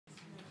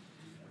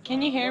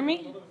Can you hear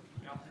me?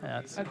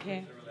 Yes.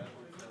 Okay.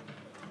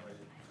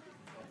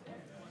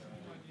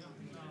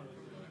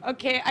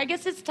 Okay, I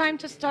guess it's time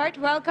to start.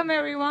 Welcome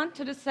everyone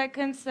to the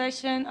second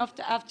session of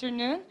the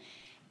afternoon.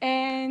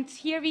 And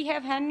here we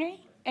have Henry,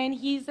 and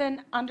he's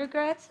an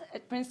undergrad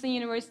at Princeton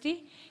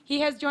University.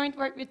 He has joined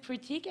work with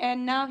Pratik,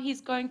 and now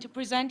he's going to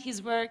present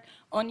his work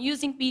on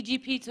using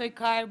BGP to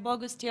acquire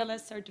bogus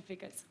TLS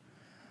certificates.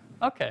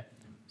 Okay,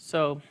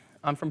 so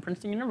I'm from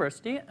Princeton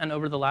University, and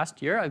over the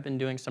last year I've been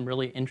doing some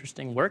really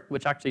interesting work,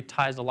 which actually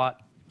ties a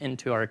lot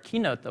into our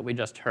keynote that we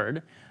just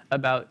heard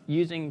about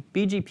using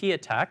BGP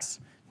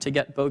attacks to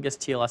get bogus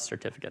TLS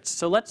certificates.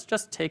 So let's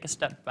just take a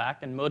step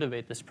back and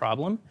motivate this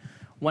problem.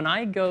 When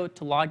I go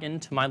to log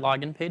into my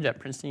login page at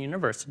Princeton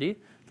University,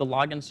 the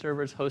login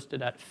server is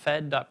hosted at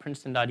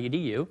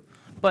fed.princeton.edu,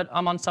 but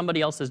I'm on somebody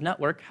else's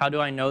network. How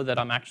do I know that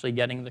I'm actually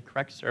getting the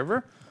correct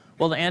server?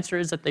 Well, the answer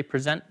is that they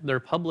present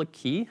their public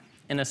key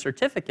in a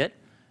certificate,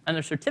 and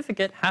the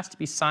certificate has to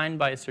be signed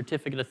by a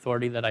certificate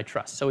authority that I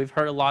trust. So we've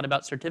heard a lot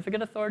about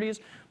certificate authorities,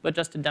 but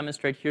just to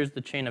demonstrate, here's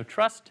the chain of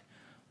trust.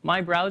 My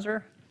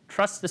browser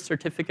trusts the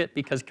certificate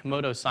because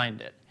Komodo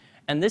signed it.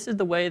 And this is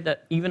the way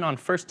that even on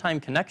first-time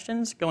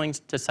connections, going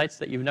to sites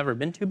that you've never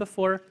been to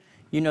before,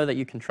 you know that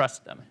you can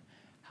trust them.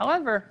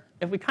 However,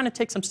 if we kind of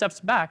take some steps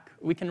back,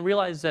 we can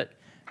realize that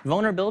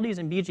vulnerabilities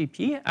in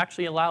BGP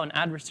actually allow an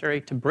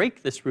adversary to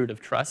break this root of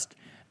trust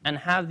and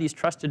have these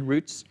trusted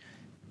roots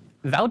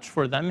vouch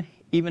for them,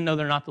 even though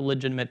they're not the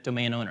legitimate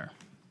domain owner.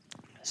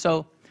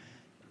 So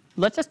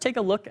let's just take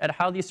a look at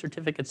how these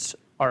certificates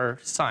are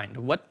signed.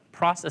 What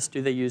process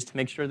do they use to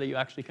make sure that you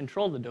actually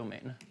control the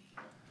domain?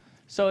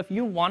 So if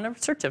you want a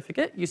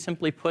certificate, you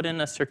simply put in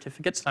a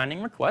certificate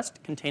signing request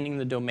containing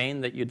the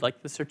domain that you'd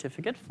like the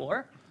certificate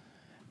for.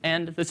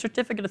 And the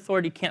certificate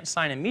authority can't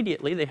sign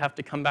immediately. They have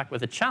to come back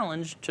with a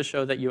challenge to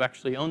show that you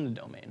actually own the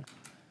domain.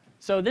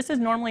 So this is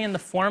normally in the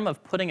form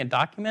of putting a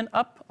document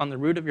up on the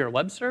root of your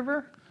web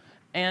server.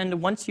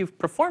 And once you've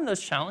performed those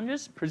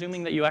challenges,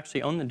 presuming that you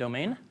actually own the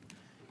domain,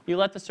 you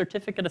let the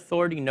certificate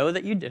authority know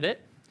that you did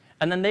it.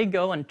 And then they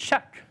go and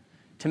check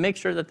to make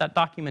sure that that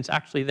document's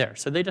actually there.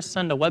 So they just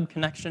send a web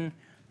connection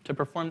to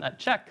perform that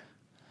check.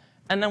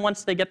 And then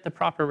once they get the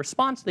proper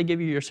response, they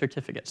give you your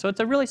certificate. So it's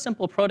a really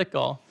simple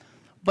protocol.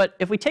 But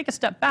if we take a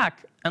step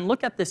back and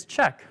look at this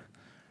check,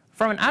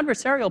 from an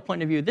adversarial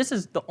point of view, this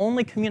is the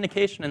only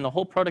communication in the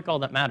whole protocol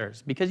that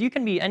matters. Because you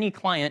can be any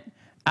client,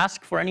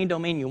 ask for any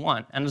domain you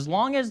want. And as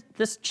long as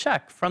this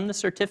check from the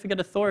certificate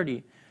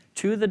authority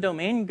to the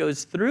domain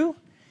goes through,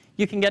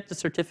 you can get the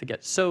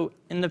certificate. So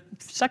in the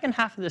second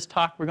half of this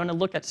talk, we're going to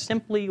look at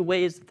simply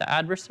ways that the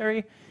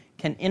adversary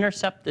can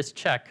intercept this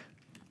check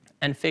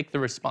and fake the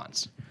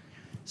response.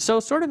 So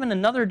sort of in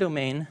another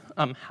domain,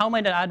 how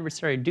might an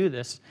adversary do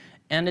this?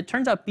 And it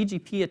turns out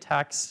BGP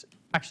attacks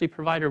actually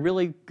provide a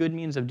really good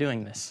means of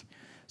doing this.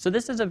 So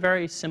this is a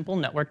very simple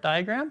network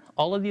diagram.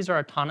 All of these are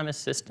autonomous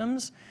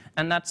systems.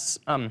 And that's,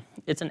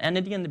 it's an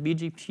entity in the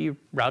BGP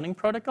routing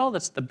protocol.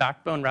 That's the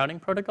backbone routing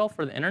protocol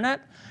for the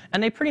internet.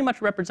 And they pretty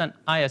much represent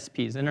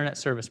ISPs, internet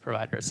service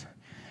providers.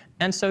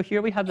 And so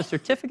here we have the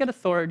certificate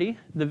authority,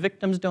 the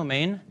victim's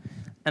domain,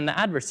 and the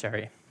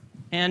adversary.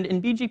 And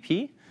in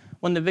BGP,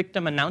 when the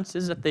victim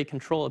announces that they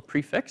control a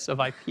prefix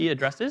of IP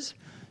addresses,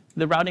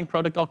 the routing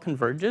protocol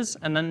converges,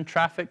 and then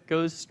traffic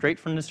goes straight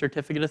from the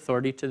certificate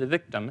authority to the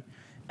victim.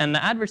 And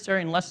the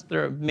adversary, unless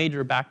they're a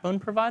major backbone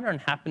provider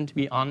and happen to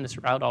be on this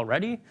route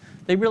already,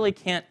 they really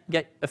can't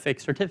get a fake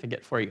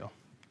certificate for you.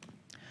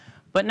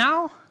 But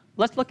now,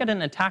 let's look at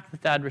an attack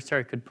that the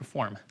adversary could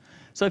perform.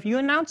 So if you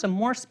announce a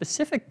more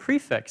specific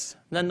prefix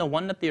than the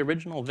one that the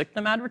original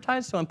victim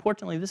advertised, so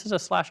importantly, this is a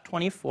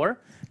 /24,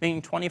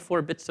 meaning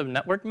 24 bits of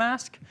network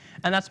mask,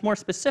 and that's more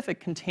specific,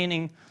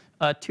 containing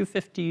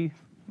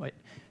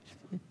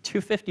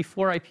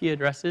 254 IP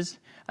addresses,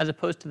 as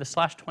opposed to the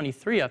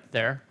 /23 up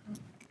there.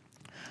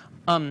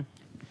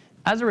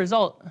 As a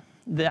result,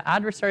 the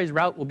adversary's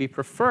route will be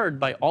preferred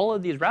by all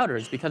of these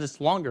routers because it's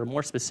longer,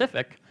 more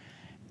specific,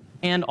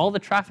 and all the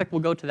traffic will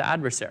go to the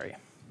adversary.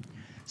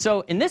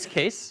 So in this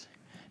case,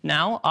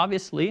 now,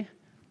 obviously,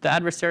 the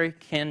adversary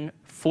can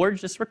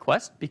forge this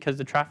request because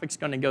the traffic's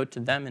going to go to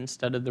them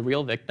instead of the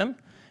real victim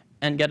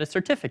and get a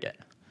certificate.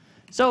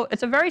 So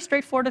it's a very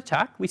straightforward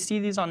attack. We see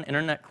these on the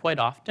internet quite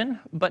often,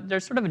 but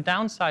there's sort of a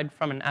downside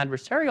from an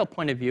adversarial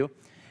point of view,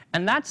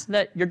 and that's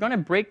that you're going to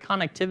break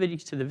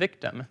connectivity to the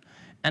victim.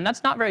 And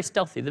that's not very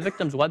stealthy. The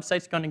victim's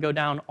website's going to go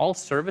down. All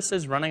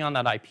services running on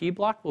that IP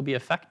block will be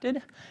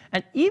affected.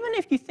 And even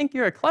if you think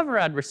you're a clever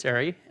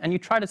adversary and you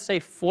try to, say,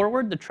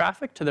 forward the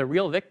traffic to the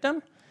real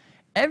victim,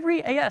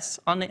 every AS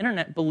on the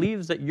internet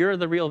believes that you're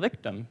the real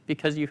victim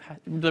because you have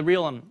the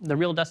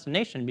real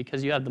destination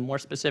because you have the more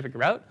specific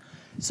route.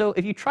 So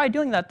if you try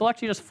doing that, they'll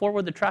actually just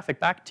forward the traffic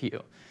back to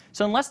you.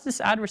 So unless this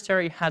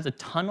adversary has a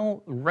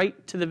tunnel right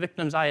to the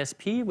victim's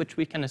ISP, which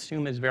we can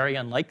assume is very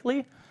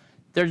unlikely,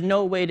 there's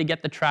no way to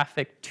get the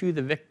traffic to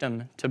the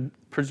victim to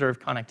preserve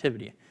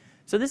connectivity.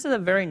 So this is a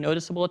very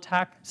noticeable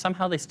attack.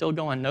 Somehow they still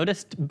go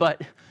unnoticed,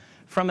 but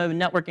from a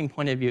networking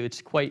point of view,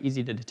 it's quite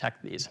easy to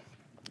detect these.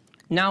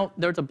 Now,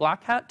 there's a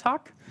black hat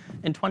talk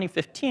in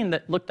 2015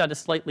 that looked at a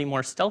slightly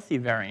more stealthy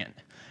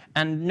variant.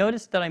 And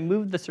notice that I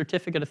moved the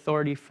certificate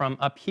authority from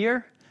up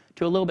here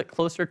to a little bit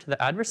closer to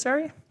the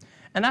adversary.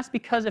 And that's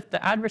because if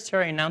the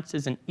adversary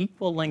announces an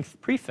equal length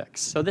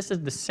prefix, so this is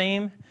the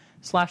same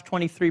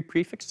 /23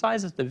 prefix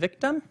size as the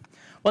victim,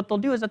 what they'll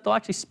do is that they'll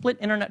actually split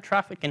internet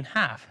traffic in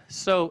half.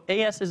 So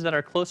ASs that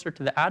are closer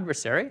to the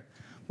adversary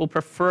will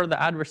prefer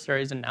the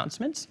adversary's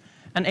announcements,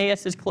 and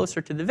ASs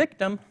closer to the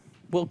victim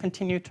will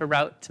continue to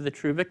route to the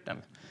true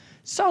victim.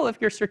 So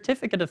if your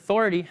certificate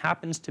authority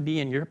happens to be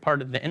in your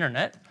part of the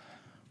internet,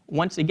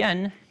 once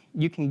again,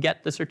 you can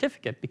get the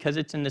certificate because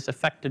it's in this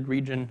affected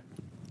region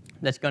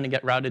that's going to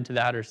get routed to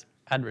the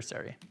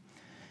adversary.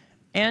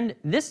 And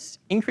this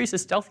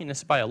increases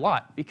stealthiness by a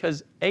lot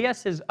because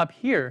ASs up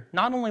here,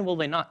 not only will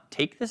they not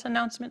take this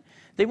announcement,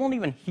 they won't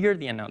even hear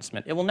the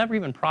announcement. It will never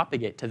even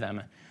propagate to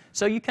them.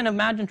 So you can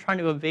imagine trying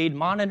to evade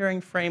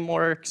monitoring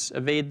frameworks,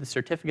 evade the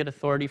certificate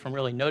authority from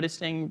really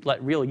noticing,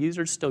 let real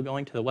users still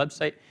going to the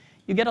website.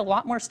 You get a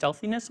lot more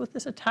stealthiness with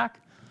this attack,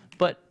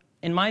 but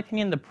in my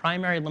opinion, the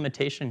primary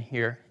limitation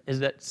here is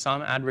that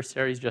some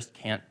adversaries just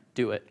can't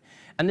do it.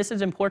 And this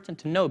is important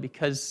to know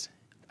because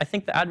I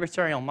think the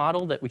adversarial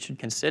model that we should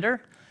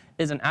consider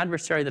is an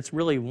adversary that's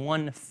really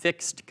one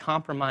fixed,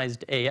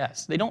 compromised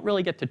AS. They don't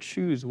really get to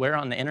choose where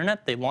on the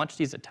internet they launch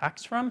these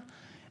attacks from.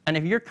 And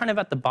if you're kind of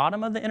at the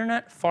bottom of the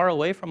internet, far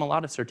away from a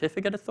lot of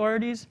certificate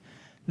authorities,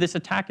 this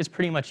attack is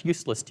pretty much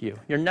useless to you.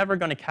 You're never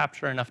going to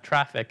capture enough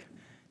traffic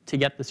to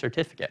get the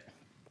certificate.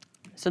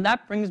 So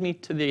that brings me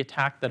to the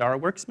attack that our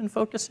work's been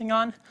focusing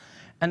on,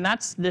 and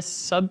that's this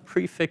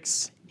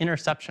subprefix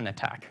interception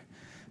attack.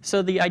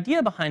 So the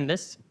idea behind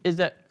this is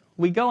that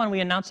we go and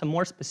we announce a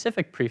more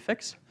specific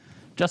prefix,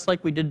 just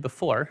like we did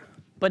before,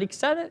 but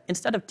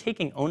instead of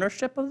taking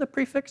ownership of the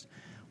prefix,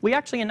 we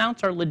actually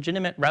announce our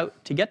legitimate route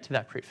to get to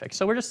that prefix.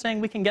 So we're just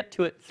saying we can get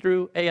to it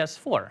through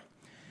AS4.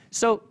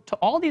 So to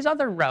all these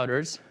other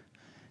routers,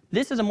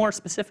 this is a more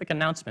specific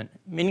announcement,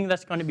 meaning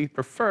that's going to be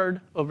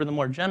preferred over the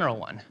more general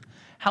one.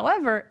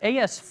 However,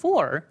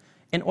 AS4,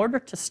 in order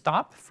to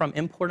stop from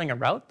importing a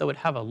route that would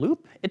have a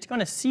loop, it's going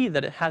to see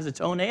that it has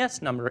its own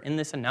AS number in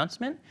this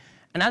announcement,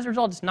 and as a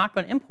result, it's not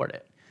going to import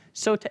it.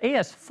 So to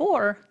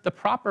AS4, the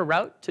proper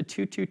route to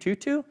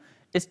 2222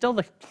 is still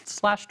the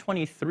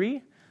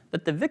 /23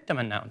 that the victim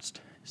announced.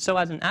 So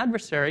as an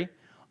adversary,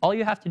 all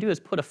you have to do is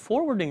put a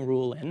forwarding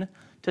rule in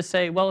to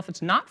say, well, if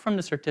it's not from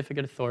the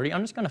certificate authority,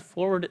 I'm just going to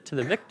forward it to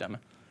the victim.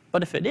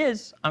 But if it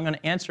is, I'm going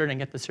to answer it and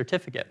get the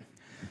certificate.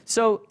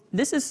 So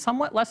this is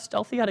somewhat less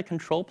stealthy at a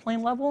control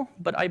plane level,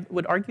 but I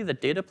would argue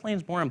that data plane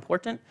is more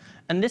important.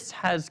 And this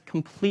has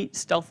complete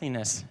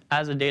stealthiness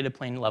as a data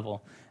plane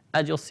level,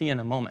 as you'll see in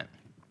a moment.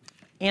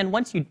 And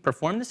once you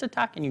perform this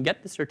attack and you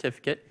get the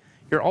certificate,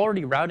 you're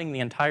already routing the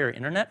entire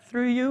internet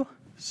through you.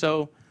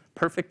 So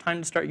perfect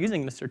time to start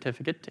using the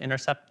certificate to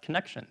intercept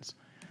connections.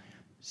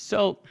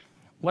 So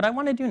what I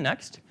want to do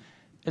next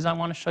is I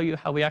want to show you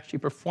how we actually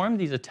perform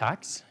these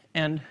attacks.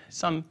 And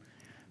some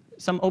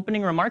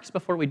opening remarks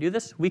before we do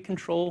this. We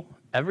control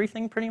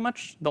everything pretty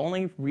much. The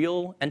only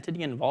real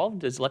entity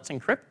involved is Let's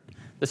Encrypt,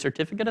 the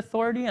certificate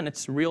authority, and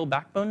its real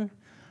backbone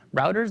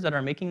routers that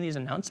are making these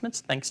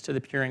announcements thanks to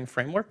the peering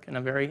framework in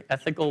a very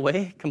ethical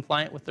way,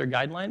 compliant with their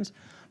guidelines.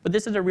 But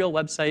this is a real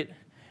website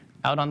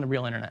out on the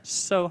real internet.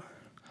 So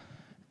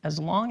as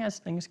long as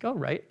things go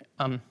right,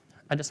 I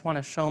just want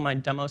to show my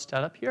demo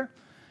setup here.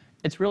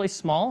 It's really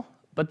small,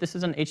 but this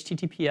is an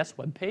HTTPS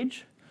web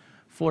page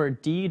for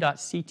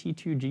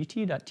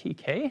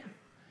d.ct2gt.tk,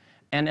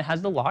 and it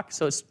has the lock,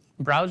 so it's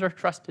browser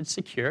trusted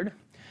secured.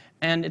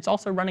 And it's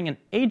also running an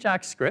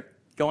AJAX script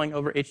going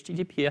over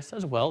HTTPS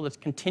as well that's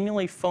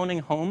continually phoning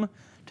home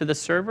to the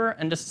server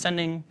and just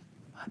sending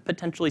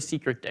potentially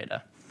secret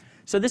data.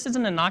 So this is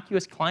an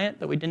innocuous client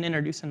that we didn't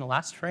introduce in the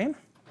last frame.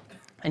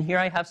 And here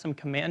I have some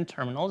command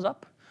terminals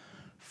up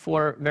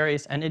for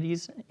various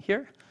entities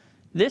here.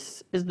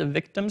 This is the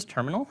victim's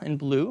terminal in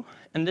blue.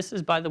 And this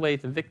is, by the way,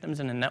 the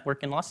victims in a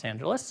network in Los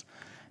Angeles.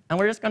 And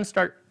we're just going to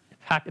start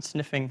packet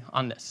sniffing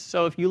on this.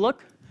 So if you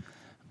look,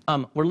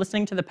 we're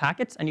listening to the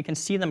packets, and you can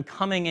see them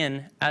coming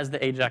in as the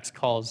AJAX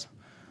calls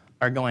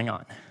are going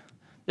on.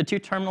 The two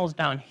terminals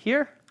down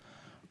here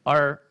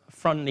are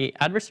from the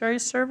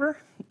adversary's server,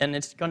 and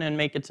it's going to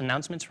make its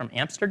announcements from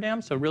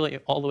Amsterdam, so really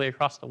all the way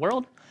across the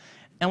world.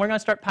 And we're going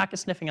to start packet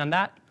sniffing on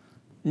that.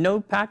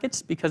 No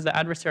packets, because the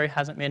adversary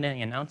hasn't made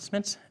any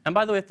announcements. And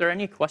by the way, if there are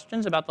any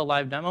questions about the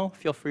live demo,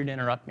 feel free to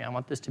interrupt me. I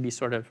want this to be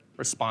sort of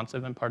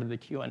responsive and part of the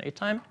Q&A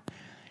time.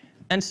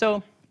 And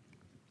so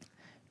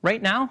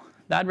right now,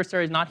 the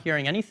adversary is not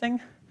hearing anything,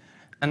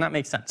 and that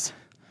makes sense.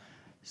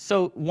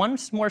 So one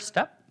more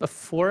step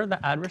before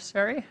the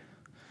adversary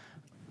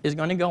is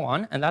going to go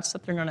on, and that's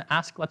that they're going to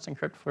ask Let's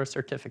Encrypt for a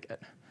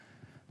certificate.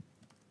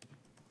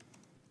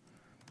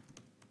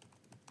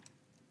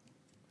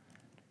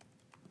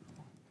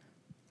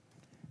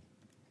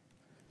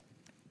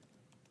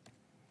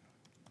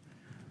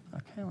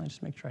 Okay, let me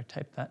just make sure I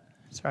type that.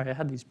 Sorry, I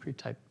had these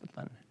pre-typed, but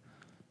then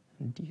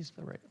D is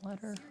the right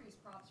letter. Serious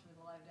props for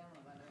the live demo,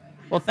 by the way.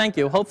 Well, thank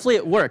you. Hopefully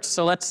it works.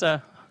 So let's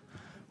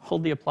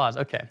hold the applause.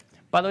 OK.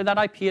 By the way, that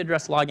IP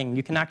address logging,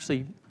 you can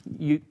actually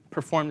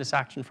perform this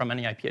action from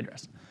any IP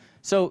address.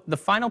 So the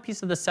final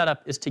piece of the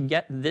setup is to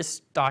get this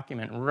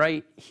document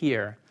right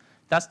here.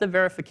 That's the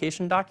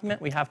verification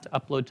document we have to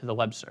upload to the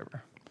web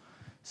server.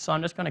 So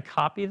I'm just going to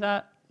copy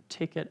that,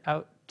 take it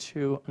out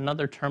to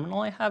another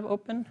terminal I have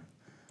open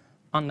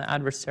on the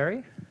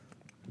adversary,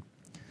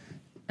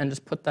 and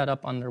just put that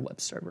up on their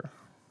web server.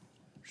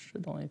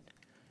 Should only,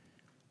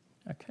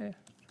 OK.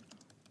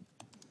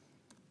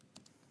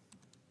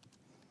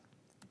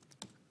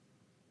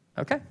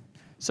 OK,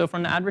 so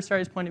from the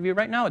adversary's point of view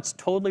right now, it's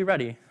totally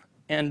ready.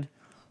 And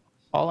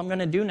all I'm going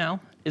to do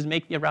now is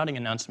make the routing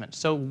announcement.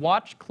 So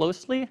watch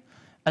closely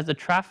as the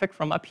traffic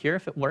from up here,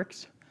 if it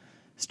works,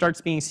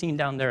 starts being seen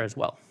down there as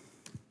well.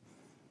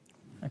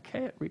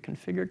 OK, it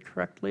reconfigured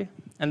correctly.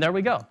 And there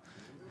we go.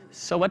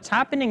 So what's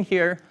happening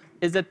here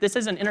is that this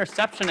is an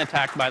interception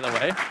attack, by the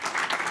way.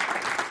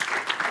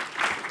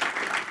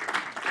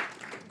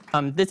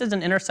 This is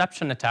an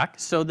interception attack.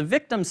 So the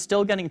victim's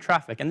still getting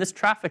traffic. And this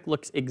traffic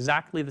looks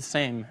exactly the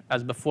same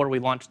as before we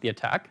launched the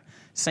attack.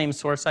 Same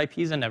source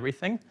IPs and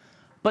everything.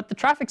 But the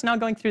traffic's now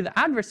going through the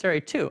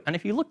adversary, too. And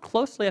if you look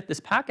closely at this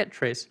packet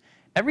trace,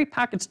 every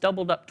packet's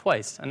doubled up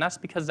twice. And that's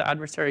because the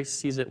adversary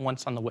sees it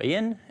once on the way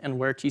in, and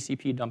where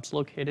TCP dump's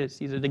located, it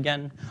sees it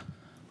again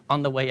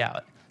on the way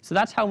out. So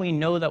that's how we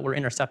know that we're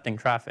intercepting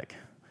traffic.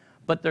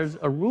 But there's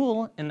a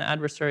rule in the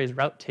adversary's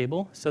route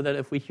table so that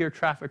if we hear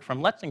traffic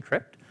from Let's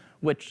Encrypt,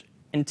 which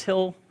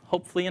until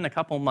hopefully in a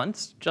couple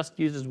months just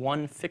uses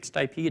one fixed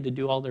IP to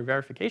do all their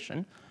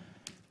verification,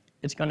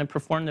 it's going to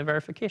perform the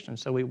verification.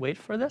 So we wait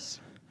for this.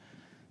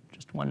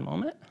 Just one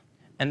moment.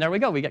 And there we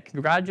go. We get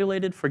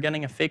congratulated for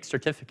getting a fake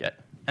certificate.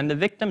 And the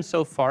victim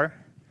so far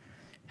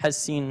has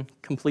seen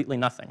completely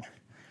nothing.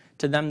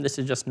 To them, this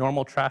is just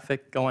normal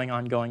traffic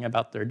going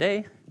about their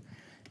day.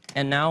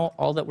 And now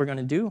all that we're going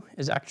to do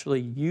is actually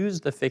use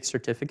the fake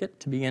certificate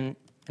to begin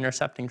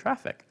intercepting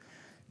traffic.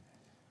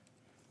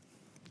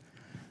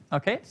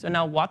 OK, so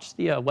now watch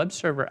the web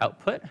server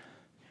output.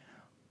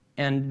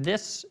 And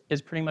this is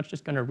pretty much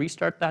just going to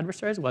restart the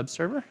adversary's web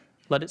server,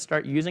 let it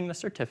start using the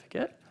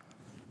certificate.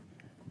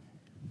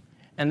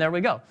 And there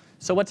we go.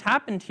 So what's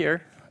happened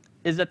here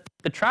is that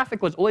the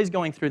traffic was always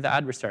going through the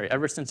adversary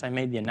ever since I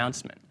made the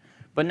announcement.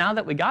 But now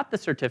that we got the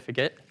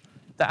certificate,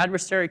 the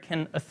adversary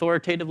can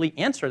authoritatively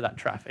answer that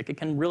traffic. It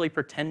can really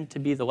pretend to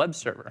be the web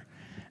server.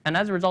 And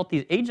as a result,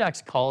 these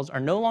AJAX calls are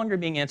no longer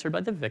being answered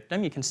by the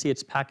victim. You can see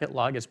its packet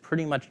log is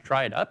pretty much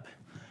dried up.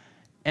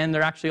 And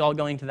they're actually all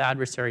going to the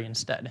adversary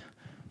instead.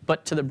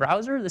 But to the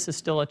browser, this is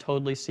still a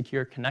totally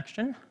secure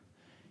connection.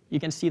 You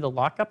can see the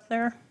lockup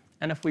there.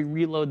 And if we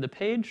reload the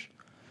page,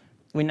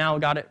 we now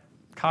got it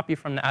copy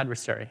from the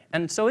adversary.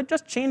 And so it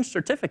just changed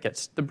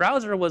certificates. The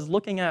browser was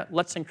looking at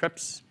Let's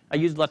Encrypt's. I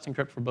used Let's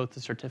Encrypt for both the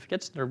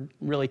certificates. They're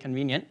really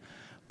convenient.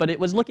 But it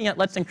was looking at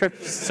Let's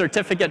Encrypt's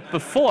certificate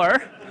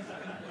before.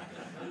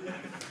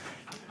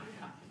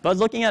 But I was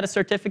looking at a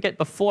certificate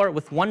before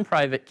with one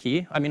public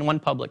key.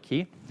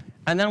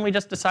 And then we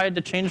just decided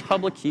to change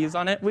public keys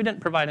on it. We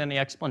didn't provide any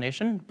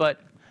explanation.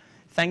 But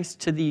thanks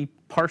to the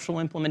partial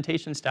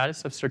implementation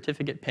status of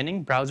certificate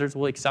pinning, browsers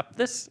will accept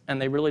this.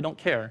 And they really don't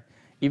care,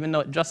 even though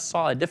it just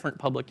saw a different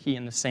public key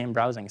in the same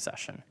browsing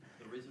session.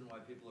 The reason why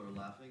people are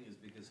laughing is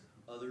because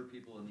other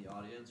people in the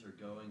audience are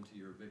going to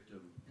your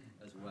victim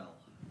as well.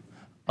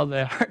 Oh,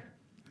 they are?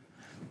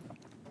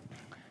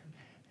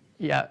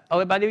 Yeah.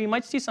 Oh, by the way, you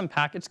might see some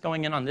packets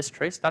going in on this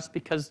trace. That's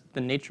because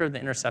the nature of the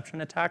interception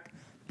attack,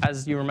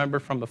 as you remember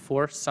from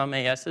before, some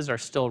ASs are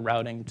still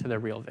routing to the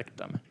real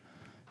victim.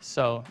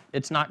 So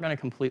it's not going to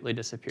completely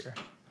disappear.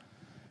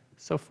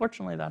 So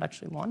fortunately, that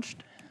actually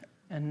launched.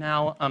 And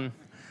now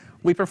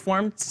we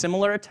performed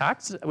similar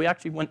attacks. We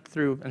actually went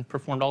through and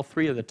performed all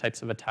 3 of the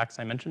types of attacks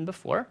I mentioned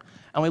before.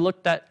 And we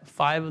looked at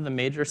 5 of the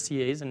major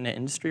CAs in the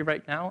industry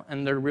right now,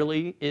 and there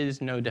really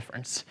is no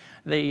difference.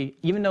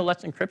 Even though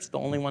Let's Encrypt's the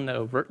only one that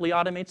overtly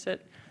automates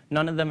it,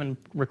 none of them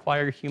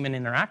require human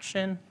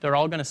interaction. They're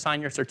all going to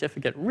sign your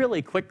certificate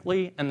really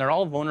quickly, and they're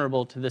all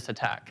vulnerable to this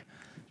attack.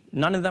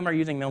 None of them are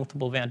using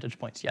multiple vantage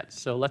points yet,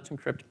 so Let's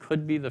Encrypt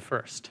could be the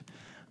first.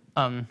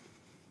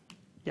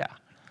 Yeah.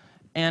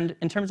 And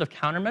in terms of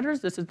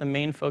countermeasures, this is the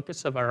main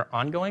focus of our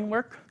ongoing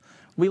work.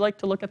 We like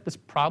to look at this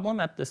problem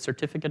at the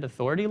certificate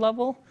authority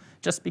level,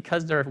 just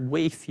because there are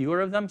way fewer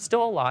of them,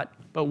 still a lot,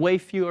 but way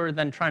fewer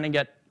than trying to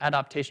get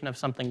adaptation of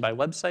something by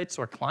websites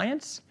or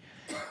clients.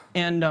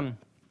 And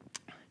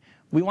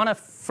we want to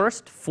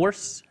first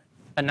force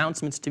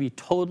announcements to be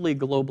totally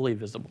globally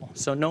visible,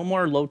 so no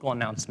more local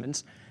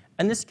announcements.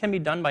 And this can be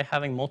done by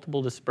having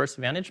multiple dispersed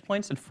vantage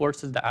points. It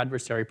forces the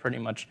adversary pretty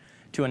much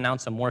to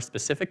announce a more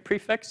specific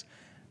prefix.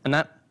 And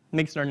that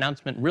makes their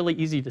announcement really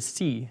easy to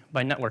see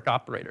by network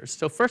operators.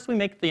 So first we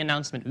make the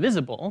announcement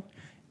visible.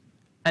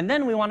 And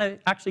then we want to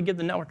actually give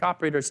the network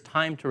operators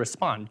time to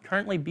respond.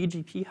 Currently,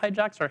 BGP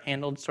hijacks are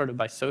handled sort of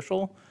by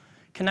social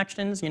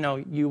connections,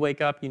 you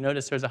wake up, you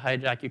notice there's a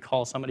hijack, you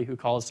call somebody who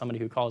calls somebody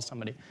who calls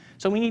somebody.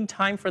 So we need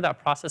time for that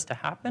process to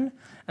happen,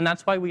 and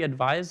that's why we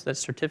advise that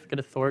certificate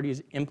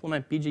authorities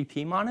implement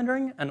BGP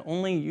monitoring and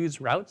only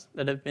use routes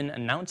that have been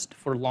announced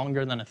for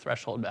longer than a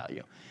threshold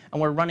value.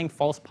 And we're running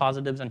false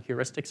positives and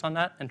heuristics on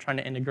that and trying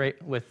to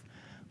integrate with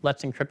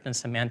Let's Encrypt and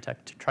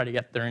Symantec to try to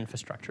get their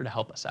infrastructure to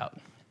help us out.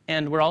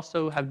 And we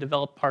also have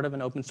developed part of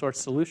an open source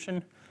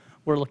solution.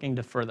 We're looking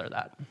to further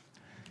that.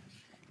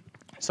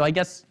 So I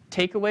guess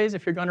takeaways,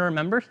 if you're going to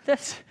remember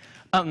this,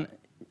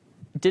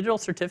 digital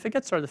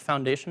certificates are the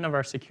foundation of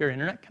our secure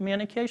internet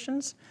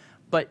communications,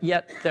 but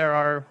yet there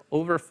are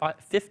over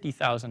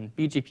 50,000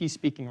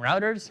 BGP-speaking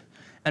routers,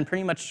 and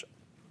pretty much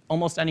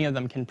almost any of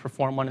them can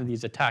perform one of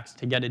these attacks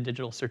to get a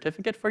digital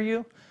certificate for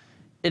you.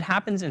 It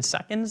happens in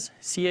seconds.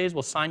 CAs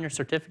will sign your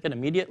certificate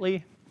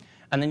immediately,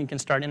 and then you can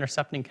start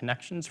intercepting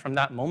connections from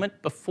that moment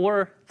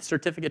before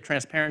certificate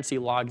transparency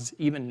logs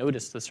even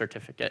notice the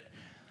certificate.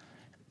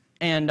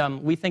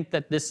 And we think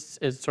that this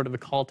is sort of a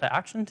call to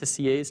action to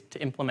CAs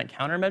to implement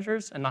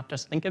countermeasures and not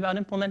just think about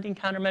implementing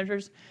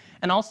countermeasures.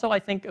 And also, I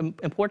think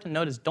important to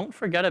note is don't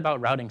forget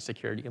about routing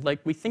security. Like,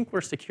 we think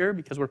we're secure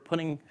because we're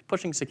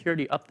pushing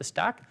security up the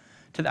stack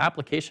to the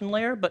application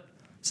layer, but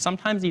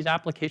sometimes these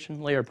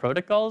application layer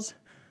protocols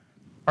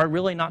are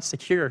really not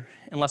secure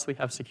unless we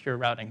have secure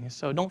routing.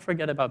 So don't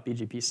forget about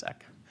BGPsec.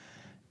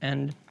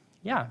 And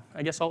yeah,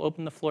 I guess I'll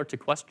open the floor to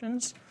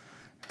questions.